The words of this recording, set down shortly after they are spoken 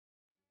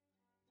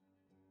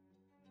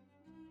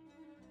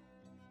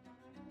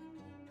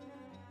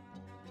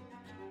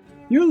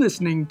You're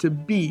listening to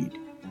Bede,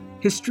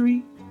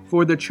 History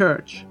for the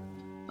Church,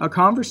 a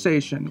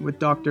conversation with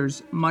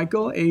Drs.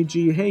 Michael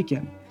A.G.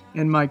 Haykin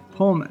and Mike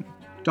Pullman.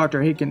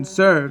 Dr. Haykin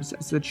serves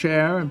as the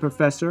chair and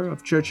professor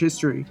of church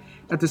history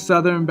at the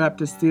Southern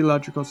Baptist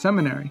Theological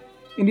Seminary,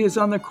 and he is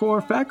on the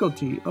core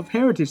faculty of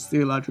Heritage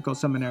Theological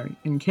Seminary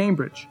in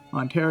Cambridge,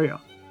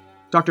 Ontario.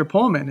 Dr.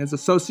 Pullman is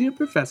Associate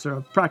Professor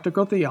of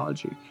Practical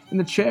Theology and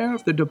the Chair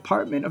of the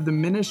Department of the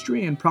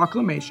Ministry and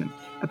Proclamation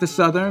at the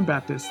Southern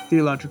Baptist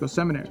Theological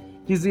Seminary.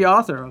 He's the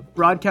author of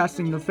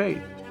Broadcasting the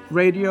Faith,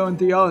 Radio and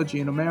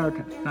Theology in America,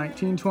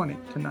 1920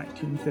 to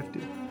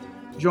 1950.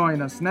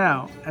 Join us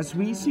now as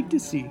we seek to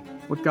see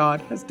what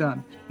God has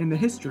done in the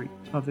history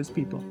of His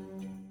people.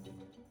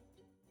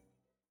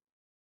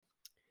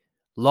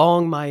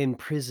 Long my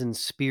imprisoned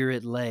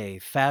spirit lay,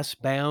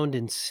 fast bound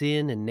in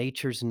sin and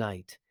nature's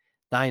night.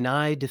 Thine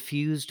eye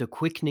diffused a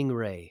quickening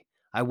ray.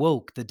 I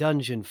woke, the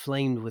dungeon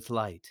flamed with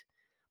light.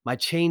 My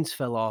chains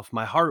fell off,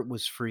 my heart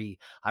was free.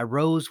 I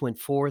rose, went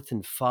forth,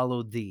 and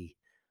followed thee.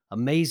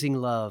 Amazing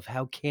love,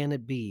 how can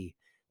it be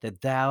that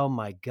thou,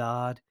 my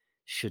God,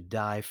 should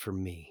die for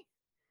me?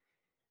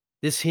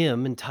 This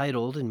hymn,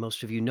 entitled, and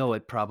most of you know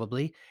it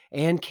probably,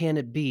 And Can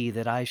It Be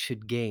That I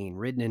Should Gain,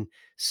 written in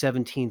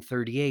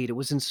 1738, it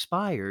was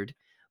inspired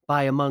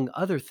by, among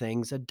other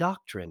things, a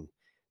doctrine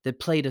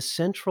that played a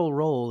central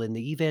role in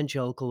the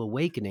evangelical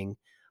awakening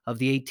of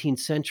the 18th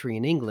century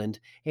in England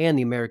and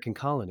the American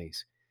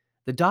colonies.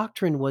 The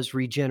doctrine was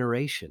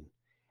regeneration,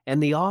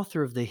 and the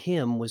author of the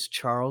hymn was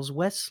Charles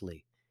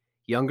Wesley,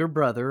 younger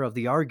brother of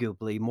the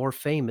arguably more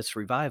famous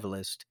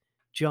revivalist,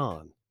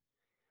 John.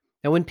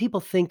 Now, when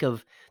people think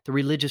of the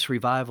religious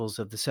revivals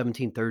of the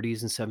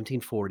 1730s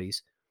and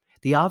 1740s,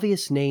 the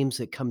obvious names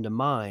that come to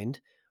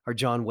mind are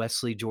John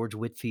Wesley, George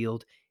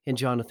Whitefield, and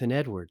Jonathan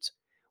Edwards.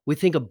 We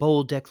think of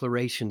bold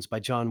declarations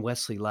by John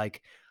Wesley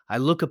like, I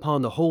look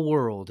upon the whole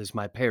world as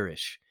my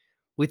parish.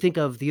 We think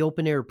of the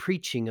open-air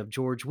preaching of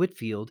George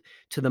Whitefield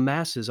to the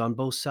masses on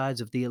both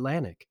sides of the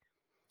Atlantic.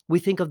 We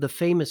think of the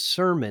famous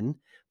sermon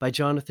by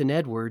Jonathan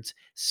Edwards,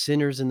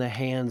 Sinners in the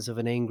Hands of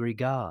an Angry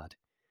God.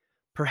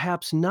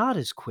 Perhaps not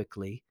as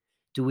quickly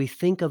do we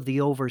think of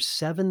the over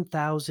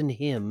 7,000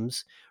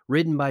 hymns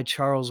written by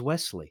Charles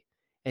Wesley,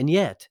 and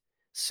yet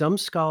some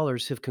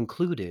scholars have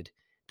concluded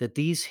that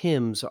these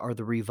hymns are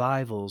the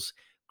revival's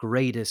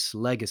greatest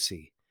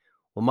legacy.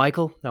 Well,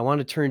 Michael, I want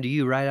to turn to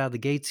you right out of the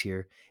gates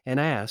here and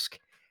ask,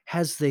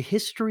 has the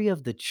history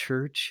of the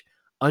church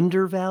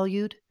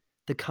undervalued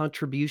the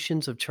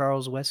contributions of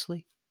Charles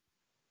Wesley?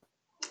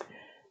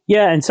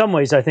 Yeah, in some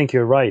ways, I think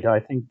you're right. I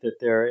think that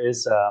there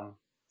is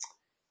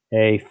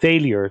a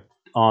failure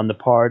on the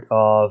part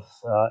of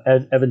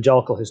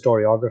evangelical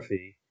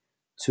historiography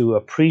to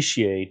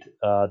appreciate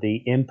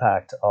the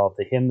impact of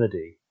the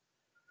hymnody.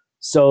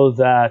 So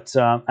that,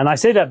 and I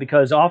say that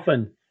because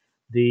often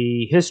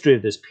the history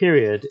of this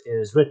period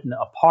is written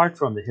apart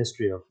from the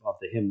history of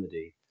the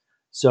hymnody.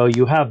 So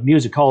you have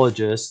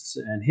musicologists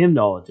and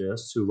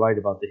hymnologists who write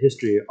about the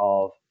history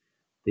of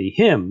the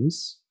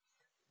hymns,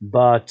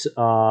 but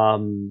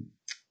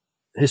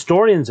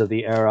historians of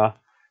the era,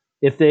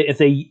 if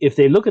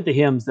they look at the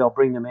hymns, they'll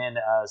bring them in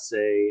as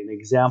an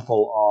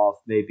example of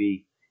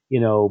maybe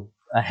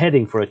a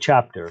heading for a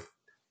chapter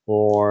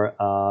or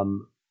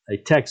a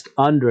text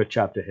under a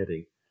chapter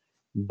heading.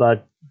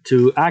 But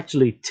to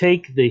actually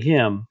take the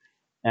hymn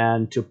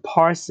and to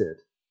parse it,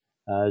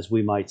 as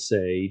we might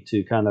say,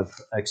 to kind of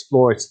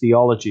explore its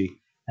theology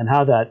and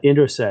how that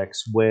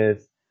intersects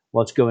with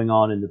what's going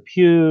on in the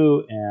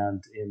pew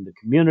and in the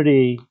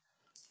community.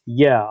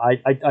 Yeah,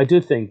 I do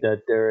think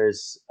that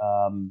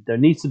there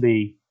needs to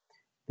be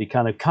the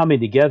kind of coming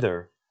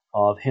together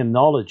of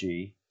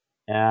hymnology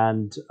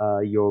and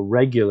your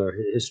regular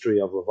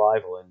history of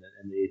revival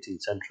in the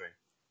 18th century.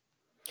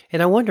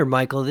 And I wonder,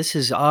 Michael, this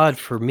is odd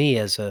for me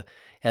as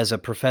a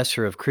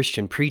professor of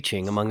Christian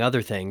preaching, among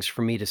other things,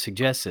 for me to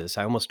suggest this.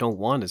 I almost don't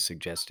want to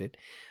suggest it.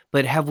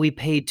 But have we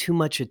paid too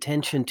much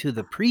attention to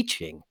the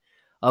preaching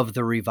of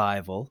the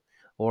revival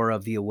or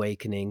of the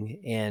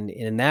awakening? And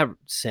in that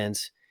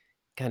sense,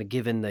 kind of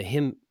given the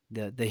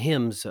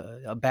hymns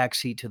a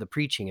backseat to the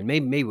preaching? And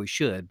maybe we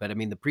should, but I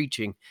mean, the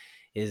preaching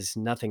is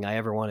nothing I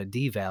ever want to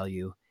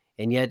devalue.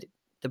 And yet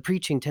the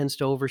preaching tends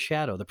to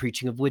overshadow the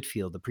preaching of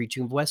Whitefield, the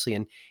preaching of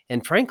Wesley.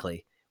 And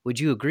frankly, would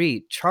you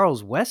agree,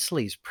 Charles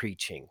Wesley's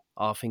preaching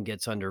often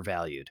gets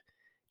undervalued?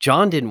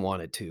 John didn't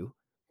want it to,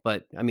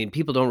 but I mean,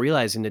 people don't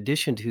realize, in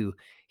addition to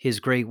his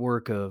great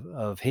work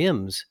of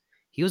hymns,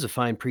 he was a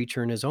fine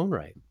preacher in his own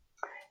right.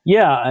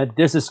 Yeah,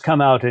 this has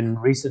come out in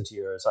recent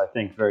years, I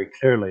think, very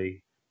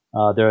clearly.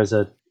 There is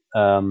a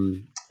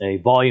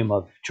volume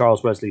of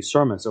Charles Wesley's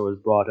sermons that was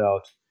brought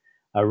out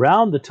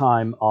around the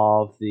time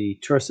of the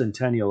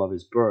tercentennial of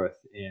his birth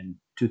in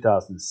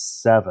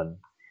 2007.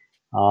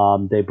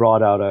 They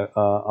brought out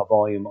a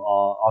volume,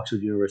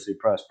 Oxford University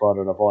Press brought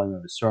out a volume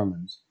of his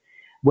sermons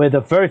with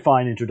a very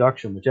fine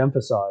introduction, which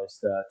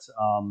emphasized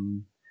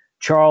that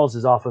Charles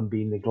has often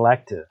been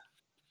neglected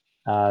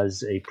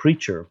as a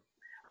preacher.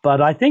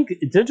 But I think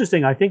it's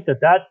interesting. I think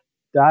that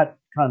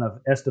kind of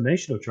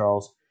estimation of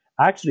Charles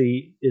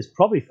actually is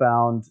probably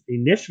found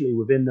initially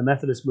within the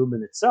Methodist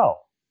movement itself.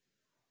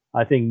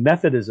 I think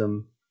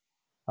Methodism,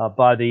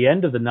 by the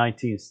end of the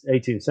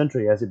 18th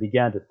century, as it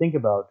began to think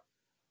about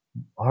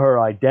her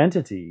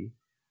identity,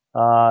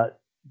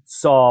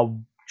 saw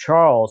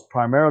Charles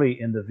primarily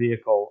in the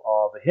vehicle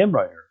of a hymn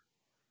writer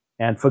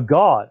and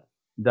forgot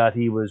that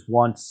he was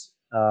once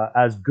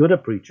as good a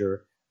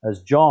preacher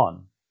as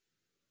John.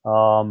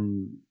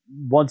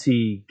 Once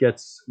he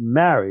gets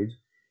married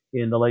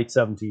in the late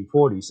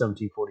 1740s,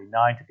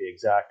 1749 to be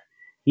exact,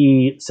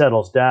 he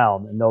settles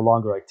down and no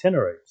longer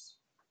itinerates.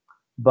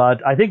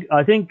 But I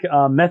think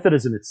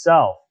Methodism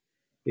itself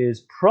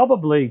is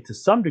probably to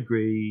some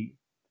degree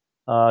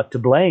to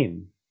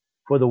blame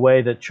for the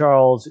way that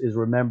Charles is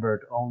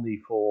remembered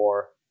only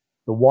for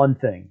the one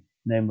thing,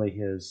 namely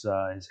his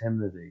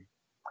hymnody.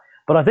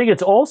 But I think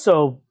it's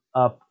also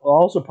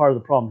part of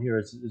the problem here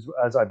is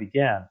as I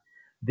began,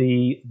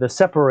 the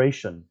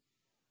separation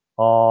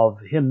of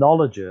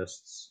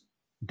hymnologists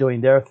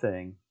doing their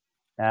thing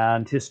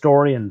and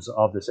historians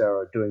of this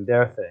era doing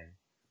their thing,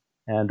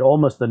 and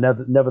almost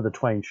never the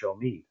twain shall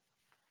meet,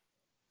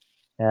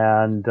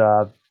 and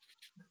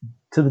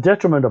to the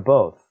detriment of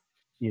both,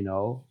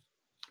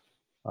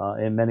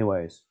 in many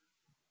ways.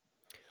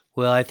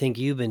 Well, I think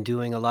you've been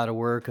doing a lot of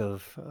work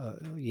of,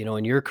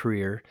 in your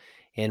career,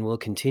 and will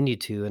continue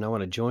to. And I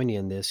want to join you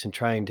in this and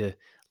trying to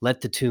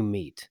let the two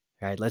meet.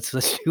 Right? Let's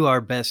do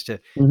our best to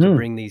Mm-hmm.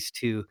 bring these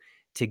two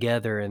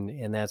together,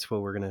 and that's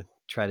what we're going to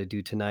try to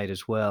do tonight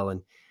as well.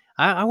 And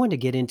I want to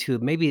get into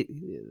maybe,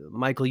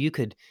 Michael, you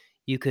could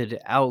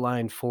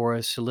outline for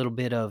us a little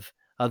bit of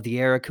the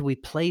era. Could we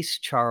place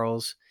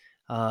Charles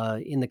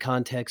in the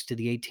context of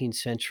the 18th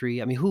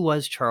century? I mean, who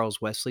was Charles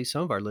Wesley?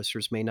 Some of our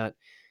listeners may not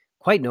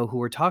quite know who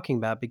we're talking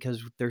about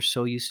because they're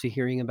so used to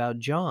hearing about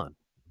John.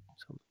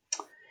 So.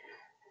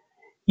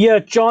 Yeah,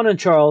 John and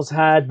Charles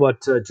had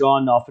what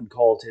John often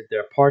called it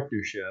their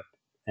partnership.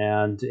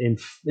 And in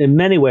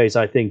many ways,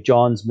 I think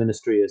John's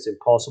ministry is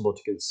impossible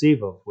to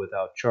conceive of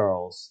without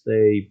Charles.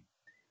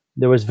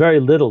 There was very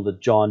little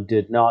that John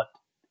did not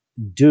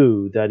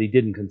do that he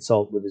didn't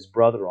consult with his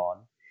brother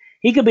on.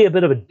 He could be a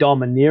bit of a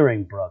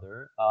domineering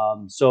brother.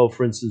 So,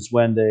 for instance,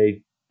 when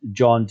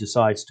John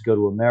decides to go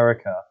to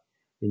America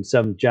in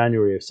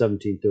January of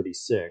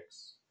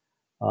 1736,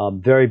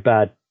 very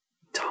bad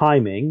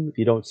timing if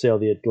you don't sail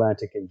the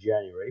Atlantic in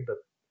January, but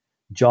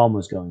John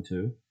was going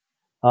to.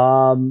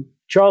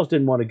 Charles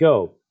didn't want to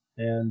go,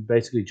 and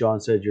basically John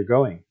said, "You're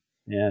going,"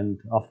 and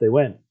off they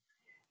went.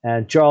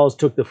 And Charles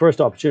took the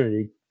first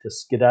opportunity to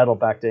skedaddle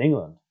back to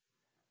England.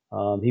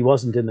 He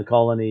wasn't in the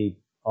colony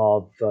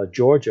of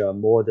Georgia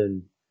more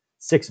than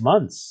 6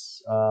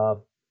 months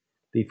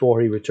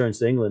before he returns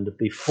to England,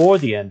 before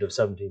the end of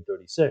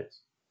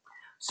 1736.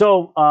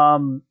 So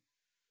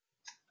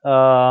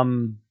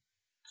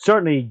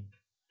certainly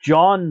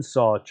John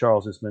saw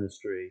Charles's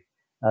ministry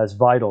as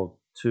vital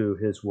to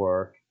his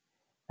work,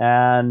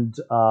 and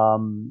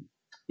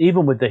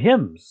even with the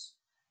hymns,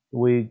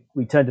 we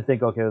tend to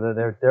think, okay,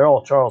 they're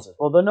all Charles's.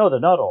 Well, no, they're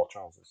not all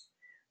Charles's.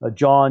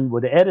 John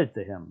would edit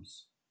the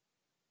hymns,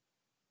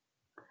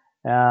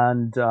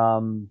 and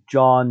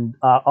John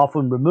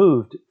often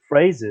removed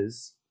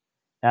phrases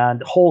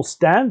and whole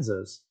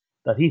stanzas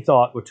that he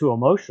thought were too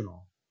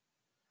emotional.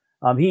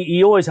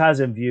 He always has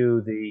in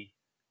view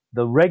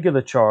the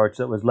regular charge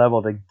that was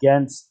leveled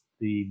against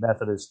the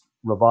Methodist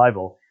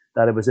revival,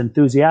 that it was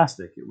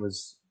enthusiastic, it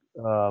was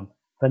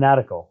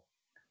fanatical,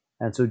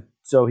 and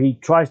so he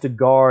tries to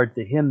guard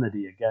the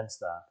hymnody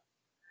against that.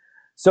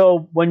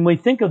 So when we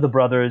think of the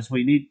brothers,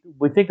 we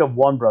think of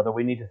one brother,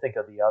 we need to think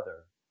of the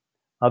other.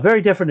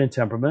 Very different in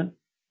temperament.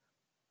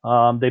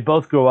 They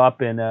both grew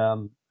up in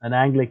an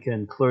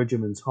Anglican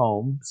clergyman's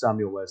home,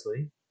 Samuel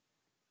Wesley.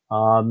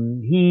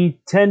 He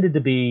tended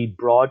to be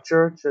broad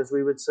church, as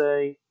we would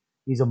say.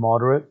 He's a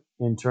moderate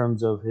in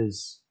terms of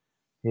his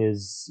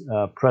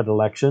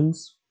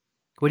predilections.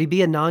 Would he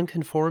be a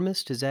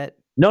nonconformist? Is that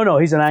No,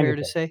 he's an fair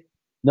Anglican. to say?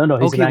 No,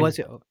 he's Okay, an was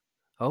it? Anglican.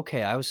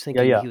 Okay, I was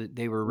thinking Yeah.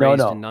 they were No, raised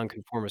no. in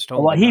nonconformist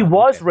home. Well, but he not.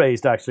 was Okay.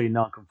 raised actually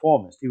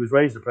nonconformist. He was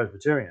raised a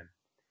Presbyterian.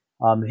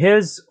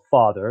 His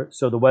father,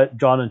 so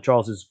John and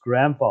Charles's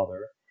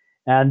grandfather,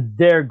 and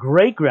their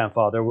great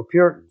grandfather were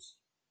Puritans,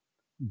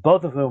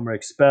 both of whom were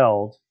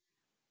expelled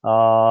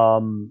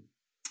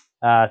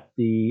at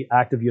the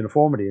Act of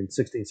Uniformity in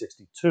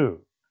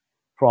 1662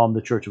 from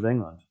the Church of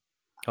England.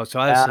 Oh, so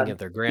I was thinking of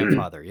their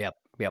grandfather. Yep.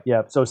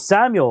 Yeah. So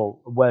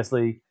Samuel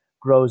Wesley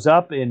grows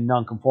up in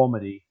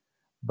nonconformity,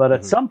 but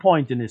at some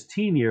point in his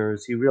teen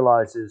years, he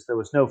realizes there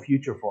was no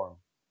future for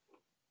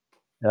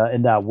him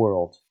in that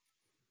world,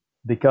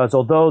 because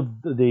although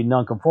the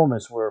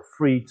nonconformists were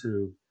free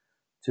to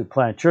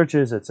plant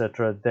churches,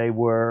 etc., they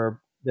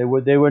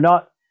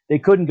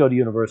couldn't go to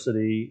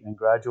university and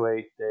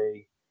graduate.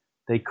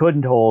 They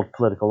couldn't hold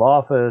political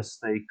office.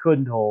 They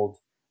couldn't hold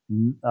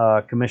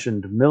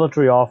commissioned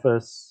military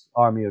office,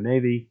 Army or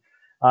Navy.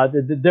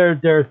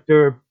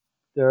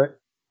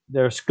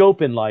 Their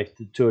scope in life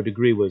to a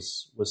degree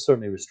was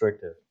certainly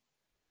restricted,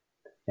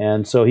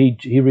 and so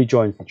he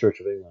rejoins the Church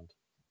of England.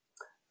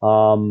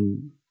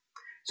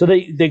 So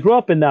they grew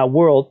up in that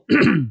world.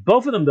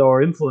 Both of them, though,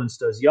 are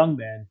influenced as young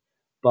men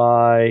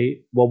by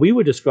what we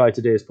would describe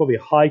today as probably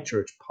high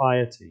church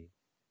piety,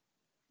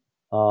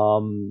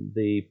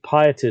 the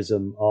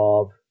pietism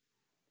of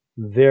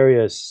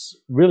various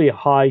really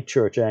high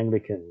church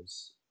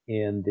Anglicans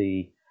in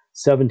the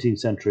 17th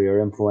century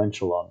are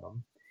influential on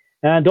them,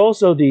 and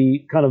also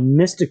the kind of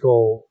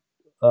mysticism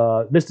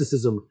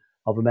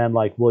of a man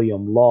like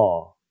William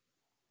Law,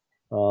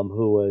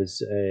 who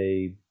was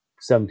a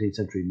 17th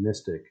century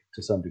mystic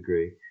to some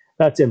degree.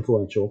 That's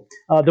influential.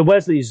 The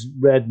Wesleys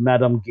read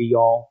Madame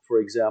Guyon, for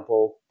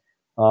example,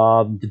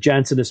 the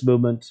Jansenist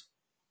movement,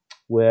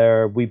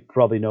 where we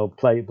probably know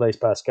Blaise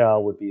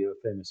Pascal would be a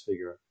famous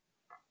figure.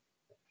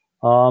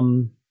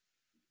 And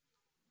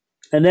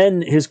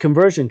then his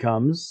conversion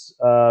comes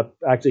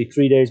actually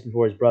 3 days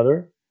before his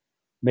brother,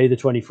 May the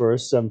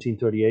 21st,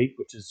 1738,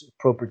 which is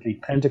appropriately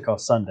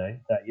Pentecost Sunday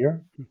that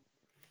year.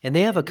 And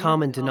they have a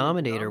common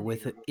denominator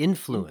with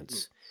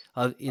influence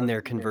in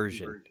their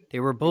conversion. They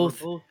were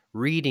both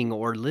reading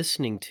or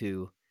listening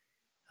to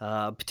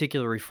a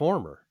particular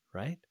reformer,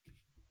 right?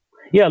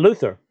 Yeah,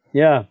 Luther.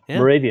 Yeah.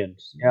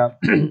 Moravians. Yeah,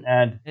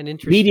 and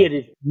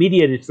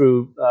mediated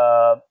through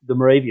the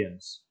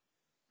Moravians,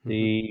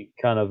 the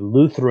kind of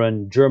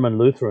German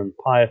Lutheran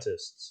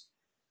pietists,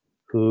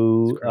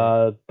 who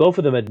both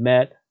of them had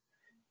met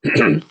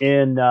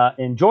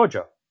in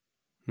Georgia.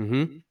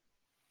 Mm-hmm.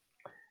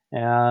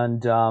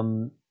 And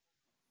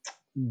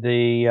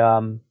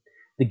the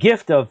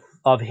gift of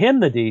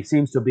hymnody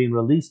seems to have been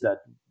released at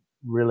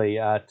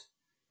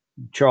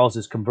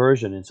Charles's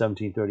conversion in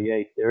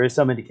 1738. There is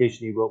some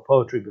indication he wrote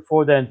poetry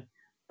before then,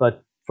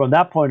 but from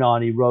that point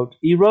on, he wrote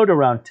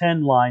around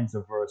 10 lines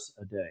of verse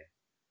a day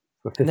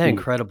for 15 Isn't that years.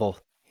 incredible?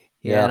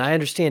 Yeah, and I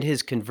understand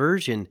his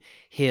conversion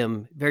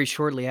hymn very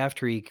shortly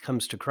after he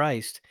comes to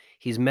Christ.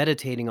 He's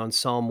meditating on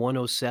Psalm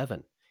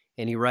 107,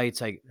 and he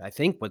writes, I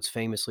think, what's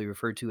famously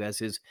referred to as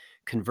his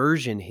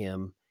conversion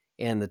hymn,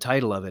 and the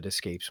title of it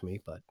escapes me,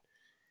 but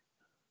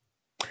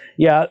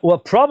yeah, well,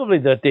 probably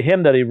the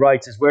hymn that he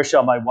writes is "Where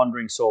Shall My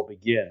Wandering Soul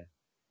Begin,"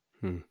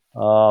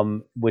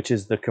 which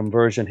is the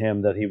conversion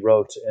hymn that he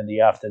wrote in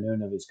the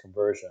afternoon of his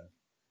conversion.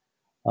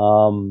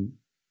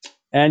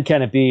 And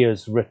Can It Be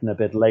is written a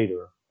bit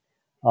later.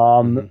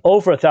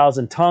 Over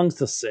 1,000 Tongues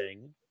to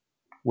Sing,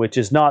 which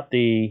is not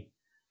the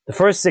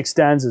first 6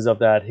 stanzas of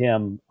that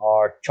hymn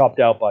are chopped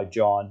out by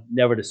John,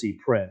 never to see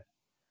print.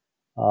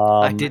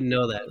 I didn't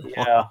know that.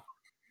 Yeah.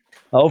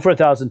 Over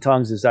 1,000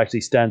 Tongues is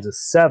actually stanza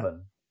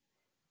 7.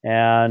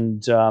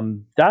 And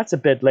that's a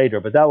bit later,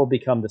 but that will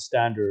become the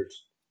standard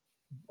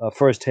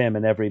first hymn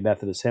in every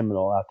Methodist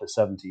hymnal after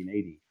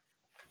 1780.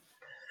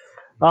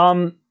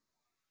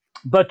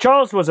 But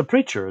Charles was a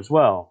preacher as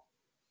well.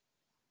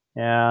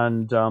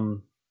 And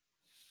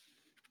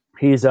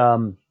he has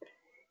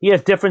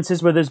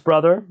differences with his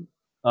brother,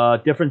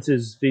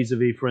 differences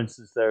vis-a-vis, for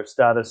instance, their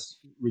status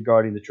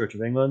regarding the Church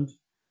of England.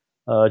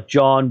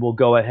 John will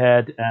go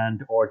ahead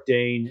and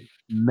ordain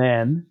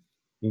men,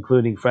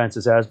 including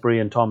Francis Asbury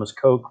and Thomas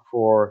Coke,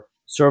 for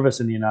service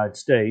in the United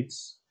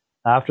States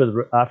after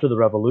the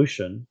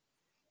Revolution,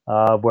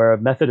 where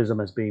Methodism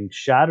has been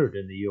shattered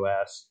in the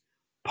U.S.,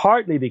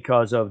 partly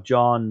because of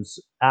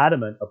John's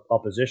adamant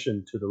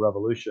opposition to the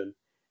Revolution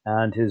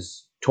and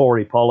his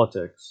Tory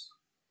politics.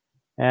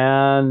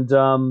 And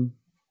the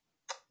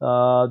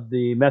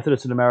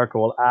Methodists in America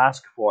will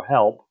ask for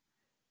help,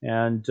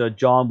 and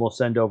John will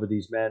send over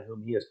these men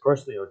whom he has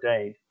personally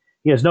ordained.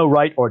 He has no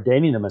right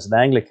ordaining them as an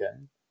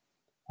Anglican.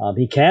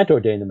 He can't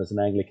ordain them as an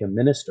Anglican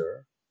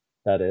minister,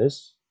 that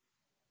is.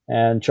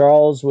 And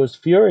Charles was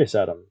furious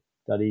at him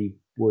that he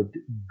would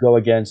go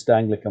against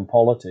Anglican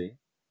polity.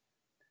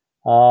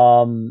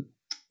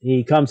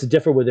 He comes to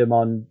differ with him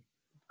on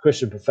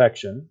Christian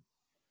perfection,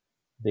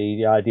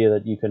 the idea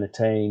that you can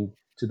attain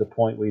to the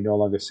point where you no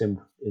longer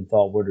sin in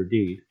thought, word, or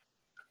deed.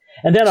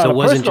 And then, so on it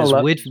wasn't just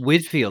level,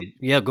 Whitefield.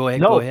 Yeah, go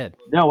ahead. No, go ahead.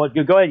 No,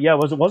 go ahead. Yeah,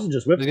 it wasn't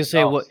just Whitefield. I was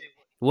going to say, it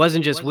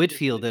wasn't just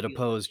Whitefield that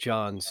opposed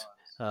John's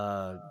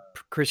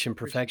Christian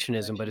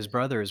perfectionism, but his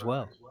brother as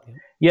well.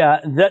 Yeah,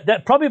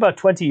 that probably about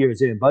 20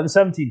 years in, by the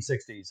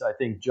 1760s, I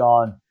think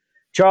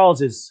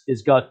Charles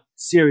is got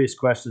serious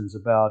questions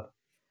about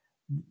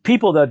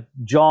people that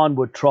John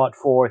would trot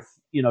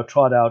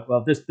out.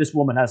 Well, this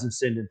woman hasn't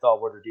sinned in thought,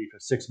 word, or deed for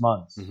 6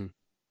 months.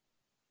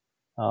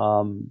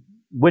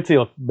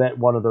 Whitefield met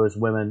one of those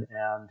women,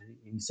 and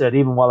he said,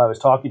 even while I was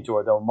talking to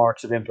her, there were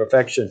marks of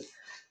imperfection.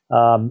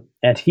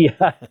 And he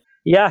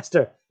asked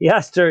her.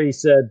 He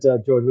said,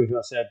 George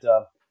Whitefield said,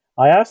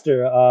 I asked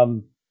her,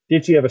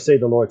 did she ever say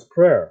the Lord's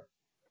Prayer?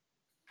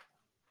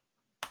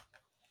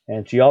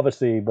 And she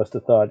obviously must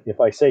have thought,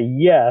 if I say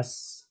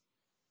yes,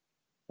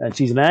 and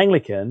she's an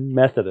Anglican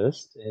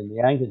Methodist in the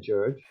Anglican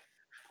Church,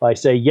 if I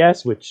say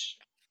yes, which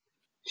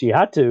she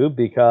had to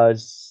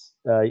because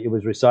it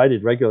was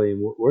recited regularly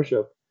in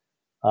worship,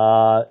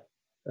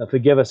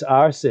 forgive us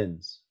our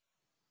sins.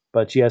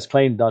 But she has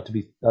claimed not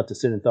to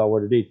sin in thought,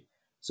 word, or deed.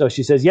 So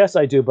she says, yes,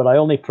 I do, but I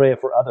only pray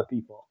for other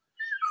people.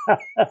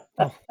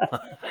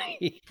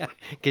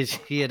 Because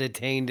she had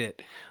attained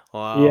it.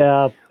 Wow. Yeah.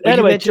 Well, you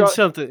Anyway, mentioned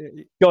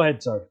something. go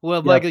ahead. Sorry.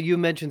 Well, Yeah. Michael, you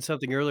mentioned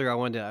something earlier. I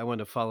wanted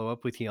to follow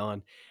up with you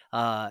on,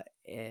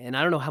 and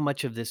I don't know how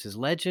much of this is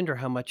legend or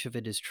how much of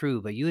it is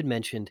true. But you had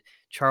mentioned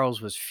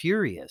Charles was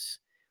furious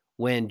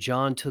when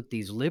John took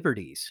these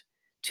liberties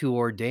to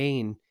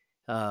ordain,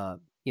 uh,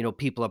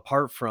 people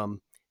apart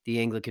from the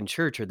Anglican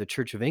Church or the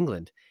Church of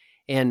England,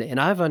 and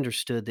I've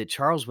understood that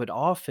Charles would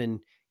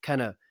often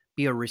kind of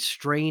be a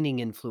restraining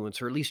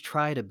influence, or at least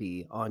try to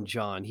be, on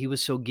John. He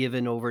was so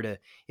given over to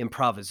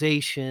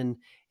improvisation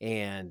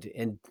and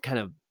kind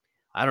of,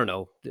 I don't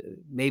know,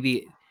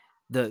 maybe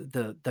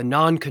the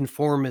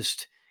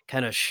nonconformist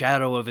kind of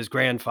shadow of his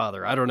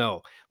grandfather. I don't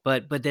know.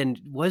 But then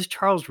was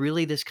Charles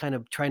really this kind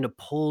of trying to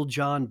pull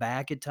John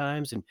back at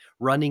times and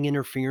running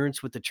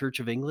interference with the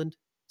Church of England?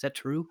 Is that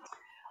true?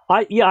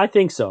 I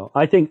think so.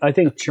 I think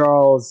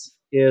Charles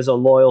is a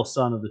loyal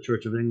son of the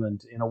Church of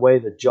England in a way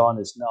that John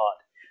is not.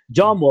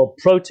 John will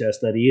protest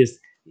that he is.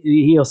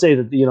 He'll say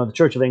that the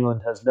Church of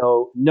England has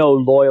no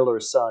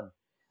loyaler son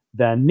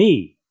than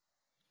me.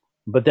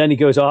 But then he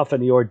goes off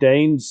and he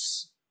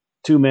ordains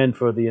two men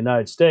for the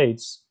United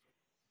States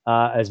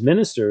as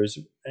ministers,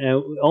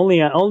 and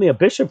only a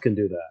bishop can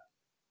do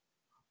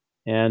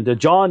that. And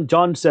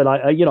John said,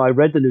 I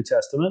read the New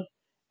Testament,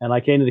 and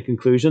I came to the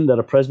conclusion that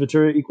a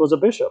presbyter equals a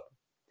bishop.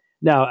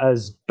 Now,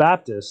 as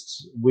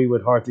Baptists, we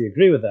would hardly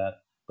agree with that,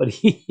 but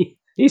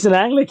he's an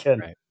Anglican,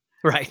 Right.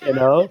 Right. you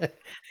know.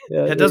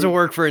 That doesn't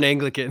work for an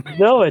Anglican.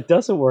 No, it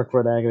doesn't work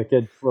for an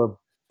Anglican for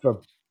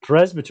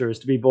presbyters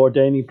to be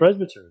ordaining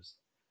presbyters.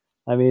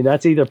 I mean,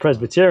 that's either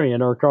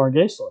Presbyterian or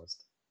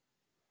Congregationalist.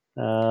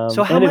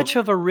 So how Anyway, much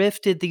of a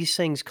rift did these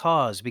things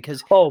cause?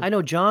 Because I oh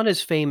know John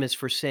is famous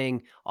for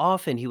saying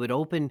often he would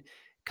open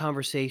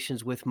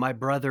conversations with my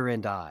brother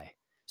and I.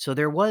 So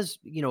there was,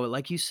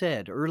 like you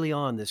said early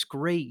on, this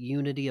great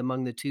unity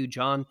among the two.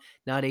 John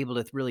not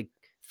able to really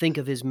think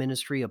of his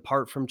ministry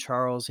apart from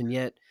Charles, and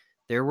yet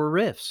there were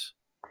rifts.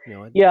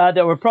 yeah,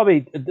 there were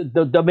probably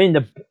I mean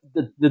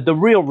the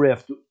real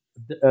rift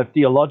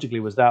theologically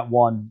was that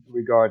one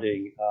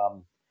regarding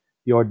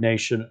the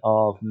ordination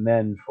of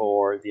men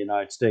for the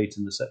United States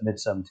in the mid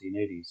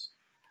 1780s.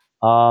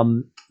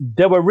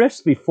 There were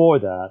rifts before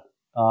that,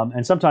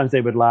 and sometimes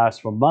they would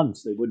last for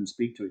months. They wouldn't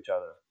speak to each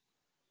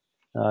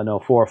other. No,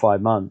 4 or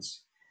 5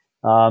 months.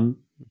 Um,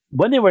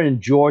 when they were in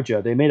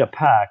Georgia, they made a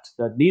pact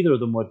that neither of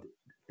them would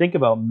think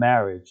about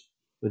marriage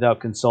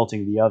without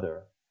consulting the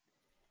other.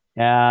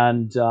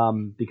 And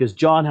because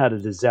John had a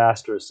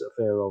disastrous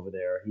affair over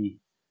there, he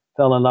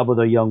fell in love with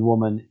a young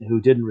woman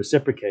who didn't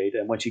reciprocate,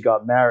 and when she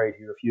got married,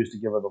 he refused to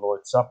give her the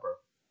Lord's Supper,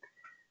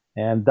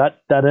 and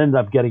that ended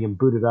up getting him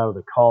booted out of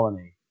the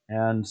colony.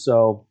 And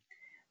so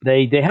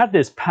they had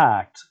this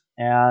pact,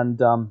 and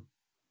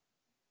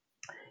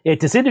it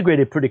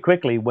disintegrated pretty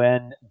quickly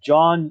when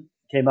John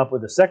came up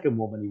with a second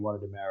woman he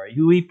wanted to marry,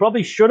 who he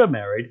probably should have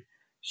married.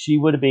 She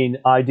would have been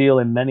ideal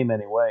in many,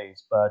 many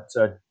ways, but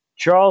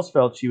Charles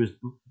felt she was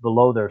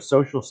below their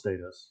social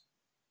station,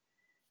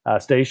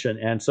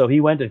 and so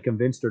he went and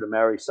convinced her to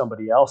marry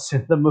somebody else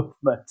in the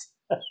movement.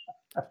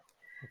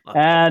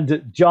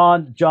 And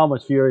John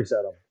was furious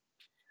at him.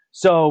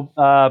 So,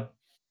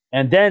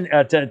 and then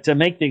to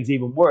make things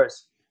even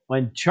worse,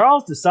 when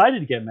Charles decided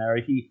to get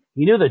married, he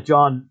knew that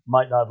John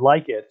might not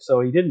like it, so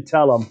he didn't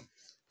tell him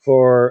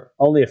for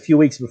only a few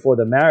weeks before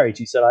the marriage.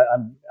 He said,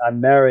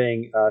 I'm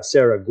marrying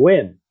Sally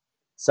Gwynn.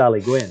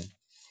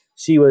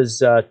 She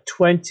was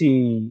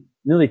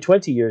nearly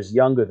 20 years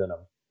younger than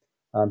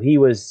him. He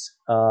was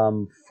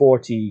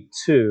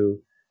 42.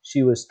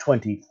 She was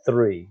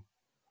 23.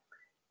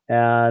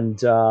 And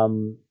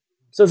so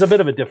it's a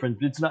bit of a difference.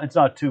 It's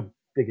not too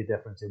big a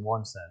difference in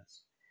one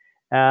sense.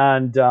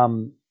 And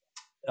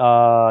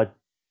uh,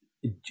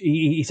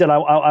 he said,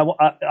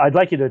 I'd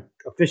like you to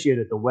officiate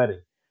at the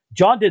wedding.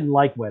 John didn't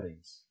like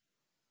weddings.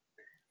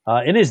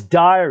 In his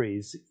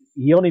diaries,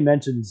 he only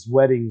mentions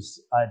weddings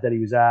that he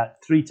was at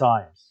 3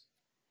 times.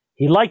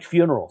 He liked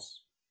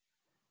funerals,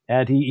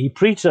 and he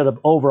preached at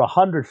over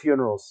 100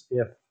 funerals.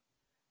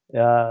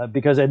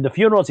 Because in the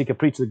funerals he could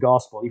preach the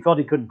gospel. He felt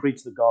he couldn't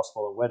preach the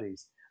gospel at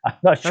weddings. I'm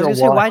not I was sure going to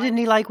say, why. why didn't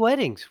he like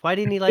weddings? Why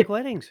didn't he like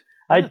weddings?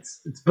 Yeah.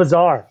 It's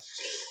bizarre.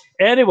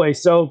 Anyway,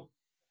 so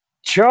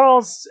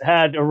Charles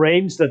had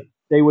arranged that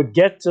they would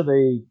get to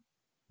the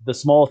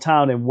small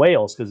town in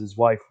Wales, because his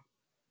wife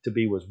to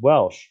be was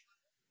Welsh,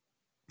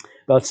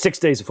 about 6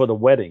 days before the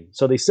wedding.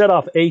 So they set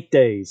off 8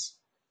 days,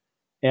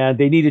 and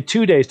they needed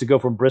 2 days to go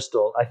from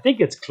Bristol. I think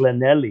it's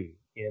Llanelli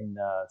in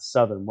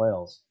southern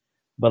Wales,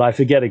 but I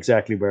forget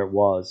exactly where it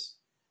was.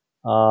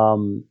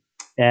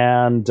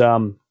 And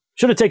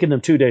should have taken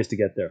them 2 days to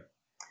get there.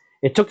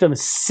 It took them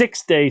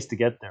 6 days to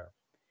get there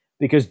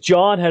because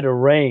John had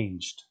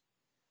arranged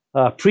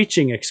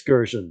preaching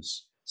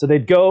excursions. So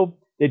they'd go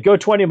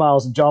 20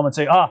 miles, and John would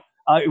say,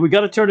 we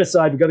got to turn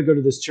aside. We got to go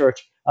to this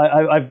church.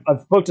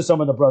 I've spoke to some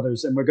of the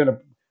brothers, and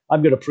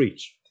I'm gonna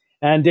preach.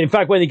 And in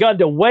fact, when he got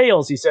into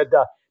Wales, he said,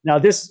 now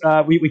this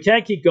we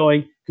can't keep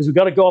going because we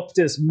got to go up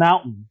to this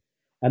mountain.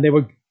 And they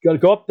were going to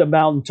go up the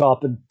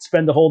mountaintop and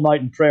spend the whole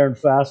night in prayer and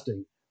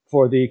fasting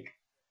for the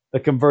the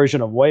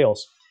conversion of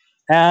Wales.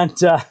 And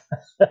by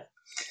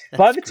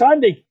That's the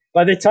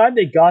great. time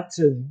they got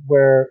to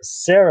where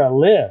Sarah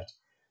lived,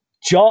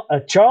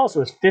 Charles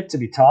was fit to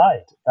be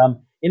tied.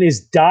 In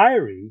his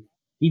diary,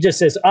 he just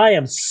says, "I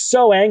am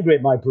so angry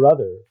at my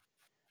brother.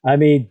 I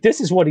mean, this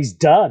is what he's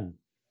done."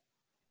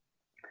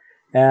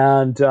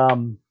 And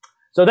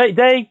so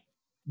they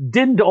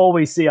didn't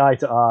always see eye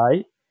to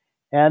eye,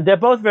 and they're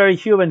both very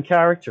human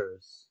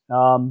characters.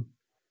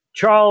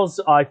 Charles,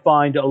 I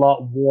find a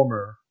lot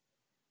warmer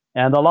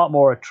and a lot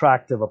more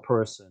attractive a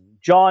person.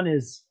 John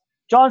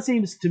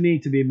seems to me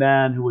to be a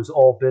man who is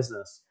all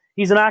business.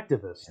 He's an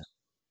activist,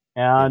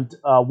 Yeah. and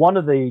one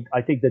of the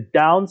I think the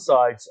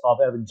downsides of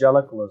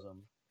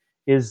evangelicalism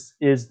is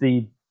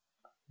the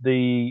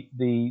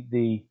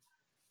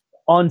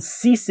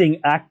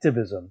unceasing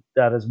activism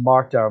that has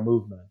marked our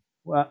movement.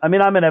 Well, I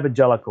mean, I'm an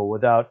evangelical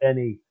without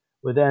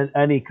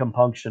any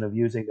compunction of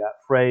using that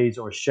phrase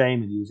or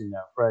shame in using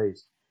that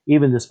phrase,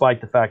 even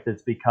despite the fact that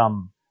it's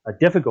become a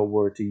difficult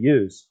word to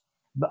use.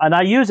 And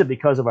I use it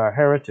because of our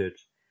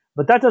heritage,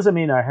 but that doesn't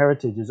mean our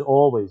heritage is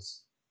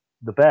always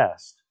the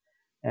best.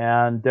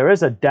 And there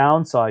is a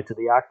downside to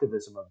the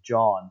activism of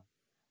John.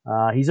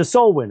 He's a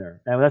soul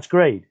winner, and that's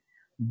great,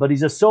 but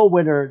he's a soul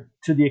winner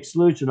to the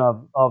exclusion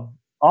of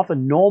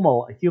often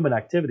normal human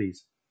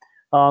activities.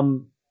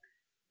 Um,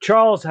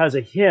 Charles has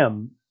a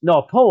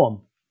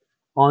poem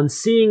on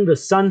seeing the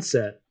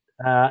sunset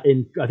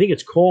in, I think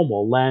it's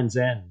Cornwall, Land's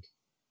End.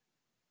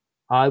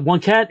 One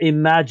can't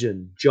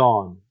imagine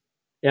John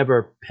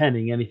ever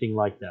penning anything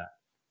like that.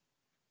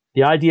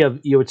 The idea of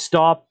you would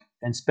stop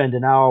and spend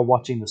an hour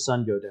watching the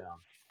sun go down.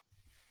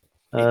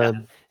 Yeah.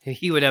 Um,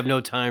 He would have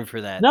no time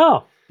for that.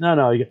 no.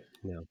 No.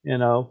 You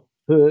know,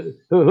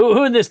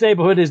 who in this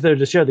neighborhood is there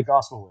to share the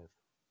gospel with?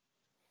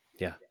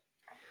 Yeah.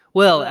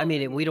 Well, I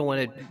mean, we don't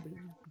want to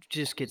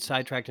just get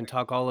sidetracked and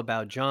talk all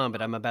about John,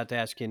 but I'm about to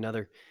ask you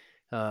another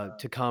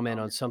to comment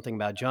on something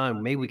about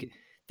John. Maybe we could,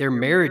 their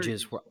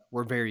marriages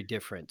were very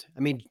different. I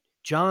mean,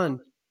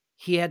 John,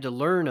 he had to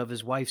learn of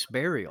his wife's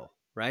burial,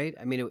 right?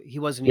 I mean, he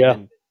wasn't Yeah,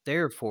 even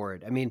there for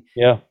it. I mean,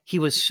 yeah, he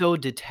was so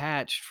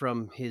detached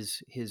from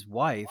his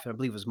wife, I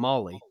believe it was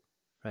Molly,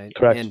 right?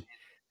 correct.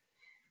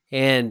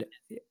 And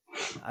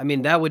I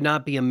mean, that would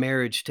not be a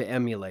marriage to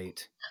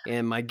emulate.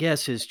 And my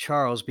guess is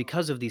Charles,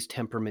 because of these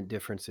temperament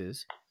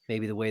differences,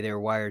 maybe the way they were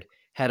wired,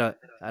 had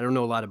I don't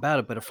know a lot about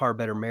it, but a far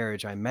better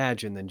marriage, I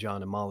imagine, than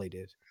John and Molly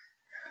did.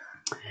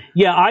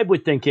 Yeah, I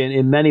would think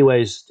in many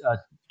ways,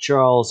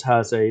 Charles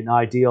has an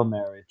ideal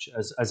marriage,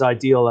 as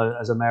ideal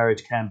as a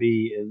marriage can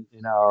be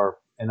in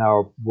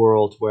our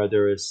world where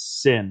there is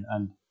sin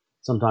and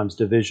sometimes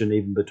division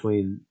even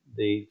between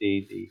the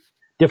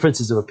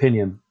differences of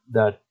opinion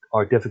that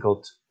are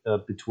difficult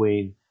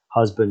between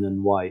husband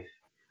and wife.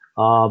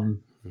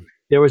 Um, Hmm.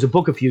 there was a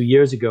book a few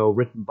years ago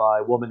written by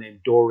a woman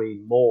named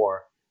Doreen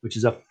Moore, which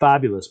is a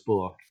fabulous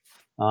book.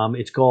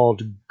 It's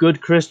called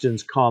 "Good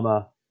Christians,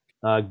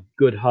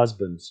 Good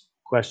Husbands?"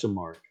 Question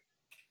mark.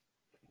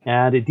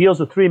 And it deals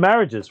with three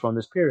marriages from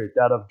this period: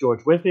 that of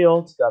George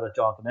Whitfield, that of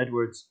Jonathan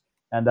Edwards,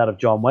 and that of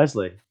John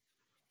Wesley.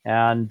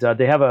 And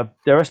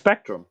they're a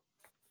spectrum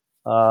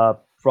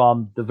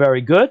from the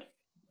very good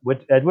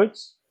with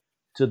Edwards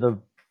to the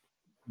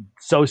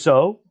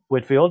so-so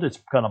Whitfield. It's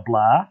kind of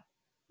blah,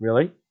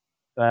 really,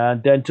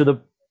 and then to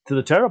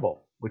the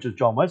terrible, which is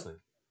John Wesley.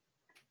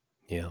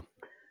 Yeah.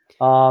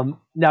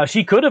 Now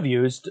she could have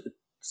used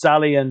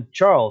Sally and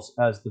Charles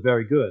as the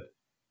very good.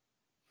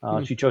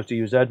 Hmm. She chose to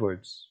use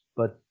Edwards,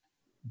 but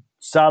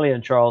Sally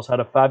and Charles had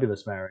a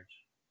fabulous marriage.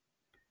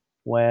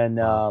 When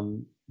Wow.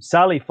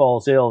 Sally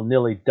falls ill,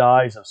 nearly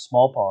dies of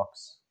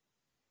smallpox,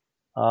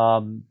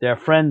 their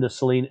friend, the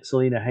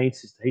Selina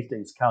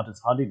Hastings,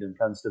 Countess Huntingdon,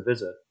 comes to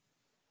visit.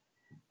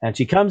 And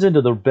she comes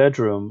into the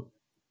bedroom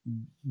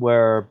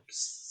where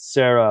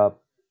Sarah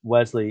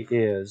Wesley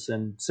is,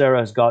 and Sarah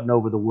has gotten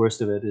over the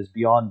worst of it, is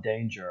beyond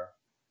danger.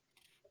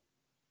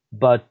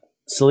 But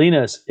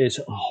Selina is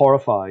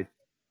horrified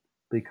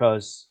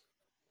because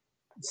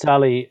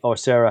Sally or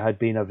Sarah had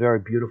been a very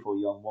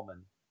beautiful young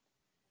woman,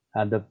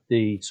 and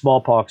the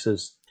smallpox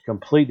has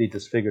completely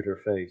disfigured her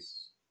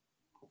face,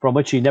 from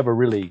which she never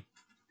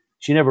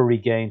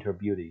regained her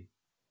beauty.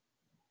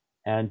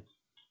 And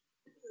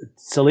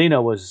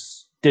Selina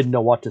was didn't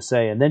know what to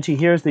say, and then she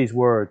hears these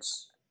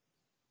words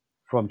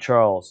from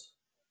Charles: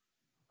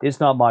 "Is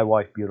not my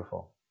wife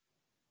beautiful?"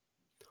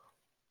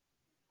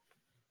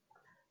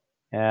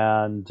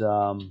 And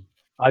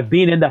I've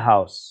been in the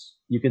house.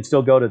 You can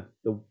still go to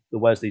the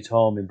Wesley's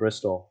home in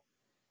Bristol,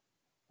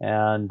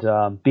 and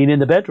been in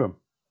the bedroom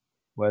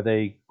where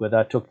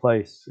that took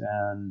place,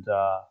 and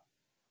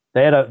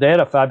they had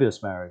a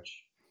fabulous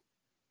marriage.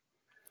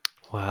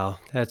 Wow.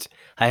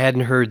 I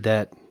hadn't heard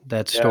that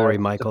Yeah, story,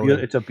 Michael. And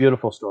it's a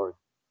beautiful story.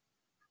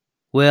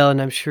 well,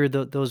 and I'm sure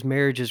those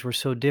marriages were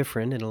so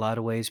different in a lot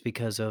of ways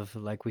because of,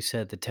 like we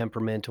said, the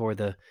temperament or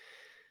the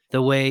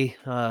way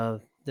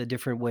the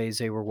different ways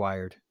they were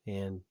wired.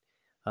 And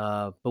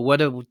but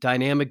what a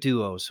dynamic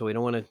duo. So we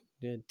don't want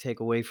to take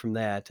away from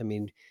that. I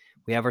mean,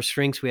 we have our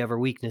strengths, we have our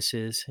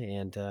weaknesses,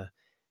 and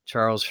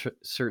Charles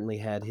certainly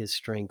had his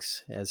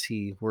strengths as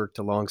he worked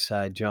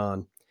alongside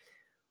John.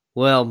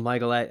 Well,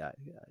 Michael, that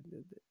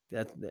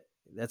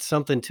that's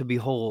something to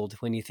behold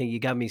when you think. You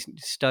got me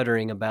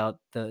stuttering about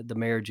the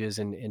marriages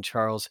and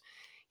Charles.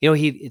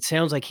 It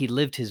sounds like he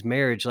lived his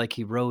marriage like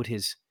he wrote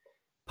his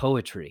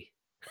poetry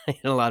in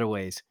a lot of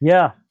ways.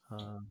 Yeah,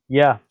 Um,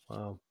 yeah,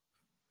 wow.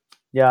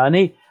 yeah.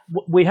 And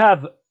we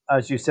have,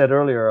 as you said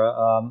earlier,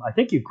 I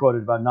think you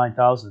quoted about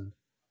 9,000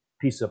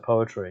 pieces of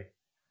poetry,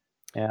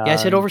 Yeah, I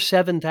said and over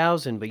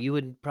 7,000, but you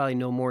would probably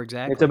know more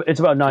exactly. it's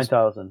about Just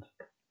 9,000.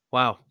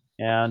 wow.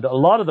 And a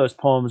lot of those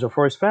poems are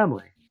for his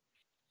family.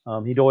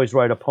 He'd always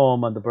write a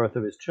poem on the birth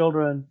of his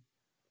children.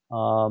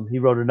 He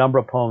wrote a number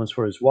of poems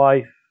for his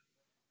wife.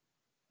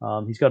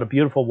 He's got a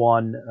beautiful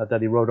one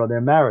that he wrote on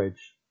their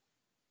marriage.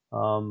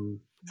 And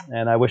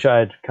I wish I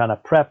had kind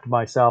of prepped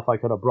myself. I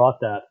could have brought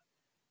that.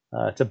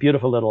 It's a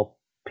beautiful little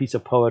piece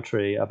of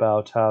poetry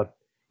about how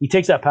he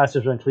takes that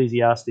passage from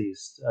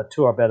Ecclesiastes,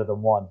 two are better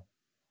than one.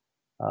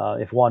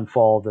 If one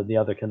falls, then the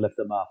other can lift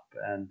them up.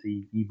 And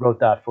he wrote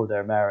that for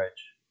their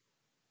marriage.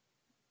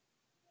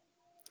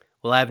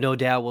 Well, I have no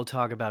doubt we'll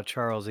talk about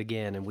Charles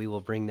again, and we will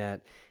bring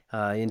that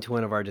into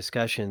one of our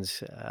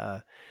discussions.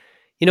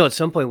 At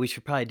some point we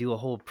should probably do a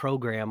whole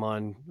program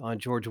on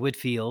George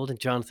Whitefield and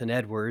Jonathan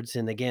Edwards,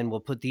 and again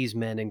we'll put these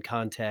men in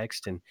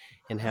context and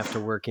have to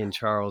work in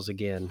Charles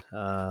again.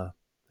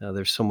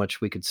 There's so much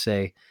we could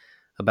say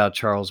about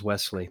Charles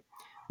Wesley.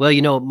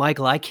 Well,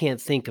 Michael, I can't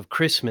think of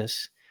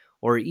Christmas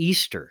or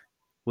Easter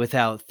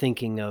without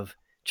thinking of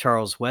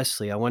Charles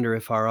Wesley. I wonder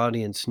if our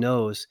audience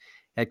knows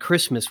at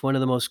Christmas, one of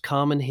the most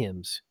common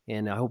hymns,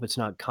 and I hope it's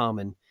not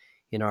common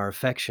in our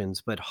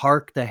affections, but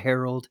Hark the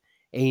Herald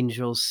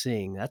Angels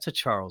Sing. That's a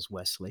Charles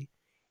Wesley.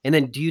 And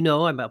then do you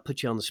know, I'm about to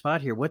put you on the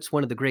spot here, what's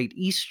one of the great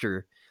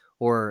Easter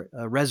or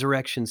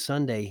Resurrection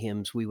Sunday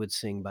hymns we would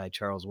sing by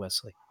Charles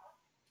Wesley?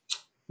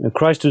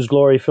 Christ whose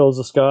glory fills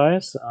the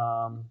skies.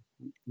 No,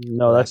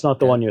 Well, that's not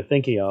the one you're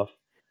thinking of.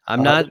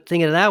 I'm not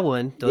thinking of that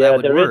one, though Yeah, that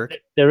would work.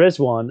 there is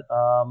one.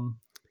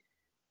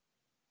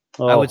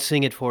 I would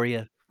sing it for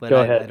you, but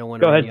go I ahead. don't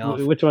want to Go run ahead.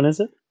 you off. Which one is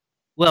it?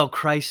 Well,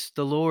 Christ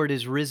the Lord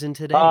is risen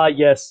today.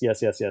 Yes. Yeah.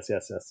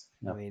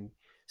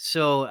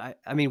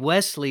 I mean,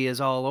 Wesley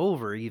is all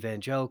over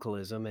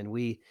evangelicalism, and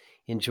we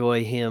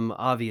enjoy him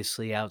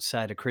obviously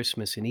outside of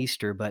Christmas and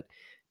Easter, but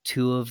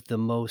two of the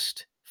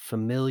most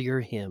familiar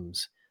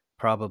hymns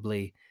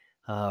probably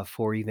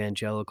for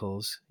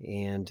evangelicals.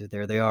 And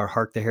there they are,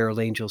 Hark the Herald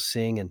Angels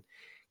Sing and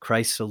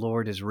Christ the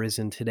Lord is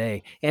risen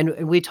today.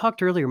 And we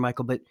talked earlier,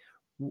 Michael, but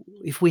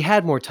if we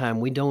had more time,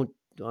 we don't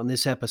on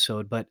this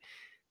episode, but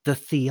the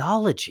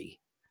theology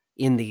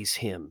in these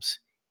hymns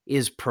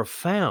is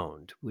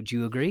profound. Would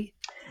you agree?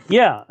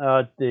 Yeah,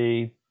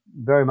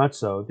 very much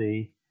so.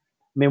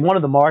 One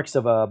of the marks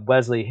of a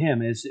Wesley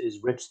hymn is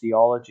rich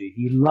theology.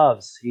 It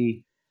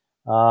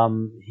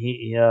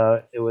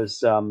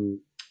was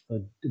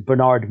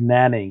Bernard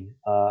Manning,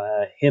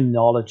 a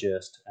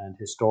hymnologist and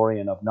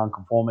historian of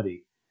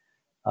nonconformity,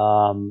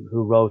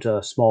 who wrote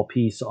a small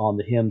piece on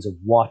the hymns of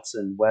Watts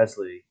and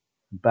Wesley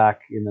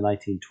back in the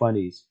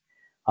 1920s.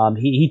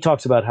 He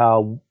talks about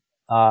how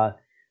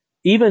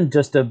even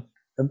just to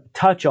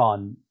touch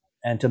on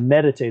and to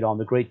meditate on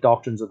the great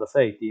doctrines of the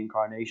faith, the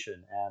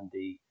incarnation and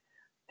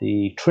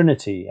the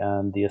Trinity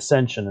and the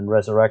ascension and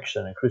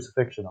resurrection and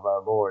crucifixion of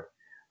our Lord.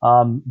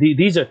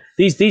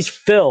 These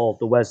fill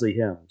the Wesley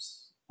hymns.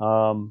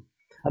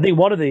 I think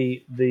one of the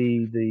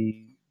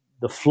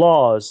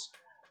flaws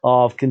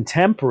of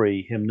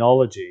contemporary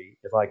hymnology,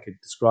 if I could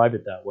describe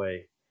it that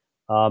way,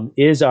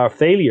 is our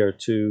failure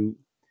to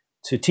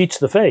teach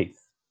the faith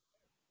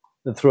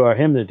through our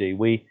hymnody.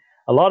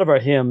 A lot of our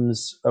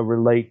hymns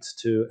relate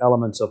to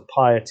elements of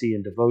piety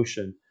and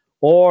devotion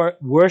or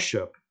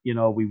worship.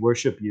 We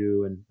worship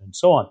you and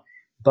so on.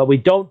 But we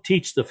don't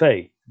teach the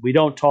faith. We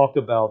don't talk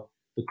about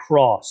the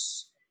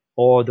cross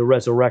or the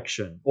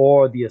resurrection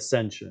or the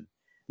ascension,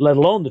 let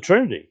alone the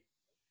Trinity.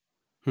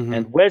 Mm-hmm.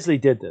 And Wesley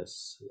did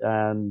this.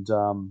 And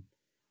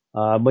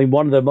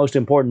one of the most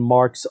important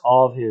marks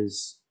of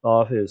his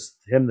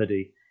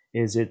hymnody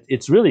is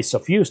it's really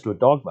suffused with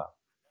dogma.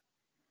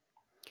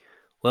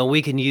 Well,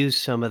 we can use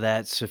some of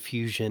that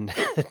suffusion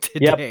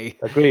today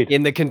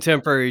in the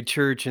contemporary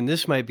church, and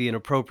this might be an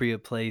appropriate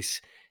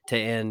place to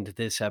end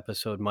this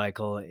episode,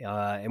 Michael.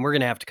 And we're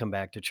going to have to come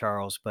back to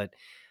Charles, but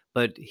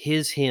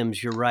his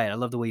hymns, you're right. I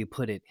love the way you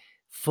put it,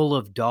 full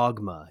of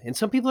dogma. And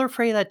some people are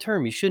afraid of that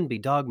term. You shouldn't be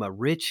dogma.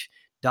 Rich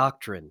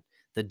doctrine,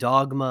 the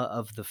dogma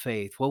of the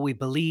faith, what we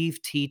believe,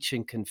 teach,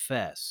 and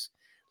confess.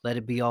 Let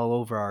it be all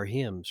over our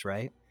hymns,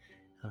 right?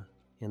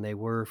 And they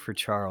were for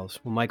Charles.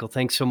 Well, Michael,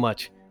 thanks so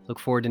much. Look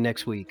forward to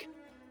next week.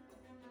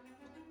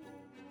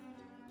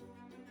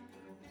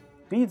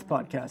 Beads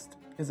Podcast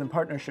is in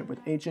partnership with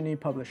H&E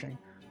Publishing,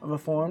 a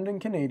Reformed and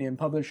Canadian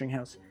publishing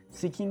house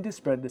seeking to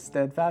spread the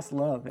steadfast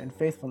love and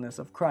faithfulness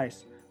of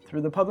Christ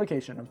through the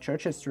publication of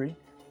church history,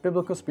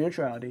 biblical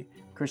spirituality,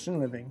 Christian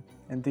living,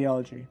 and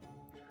theology.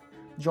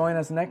 Join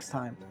us next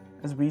time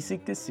as we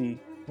seek to see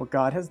what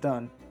God has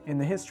done in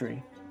the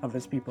history of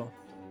His people.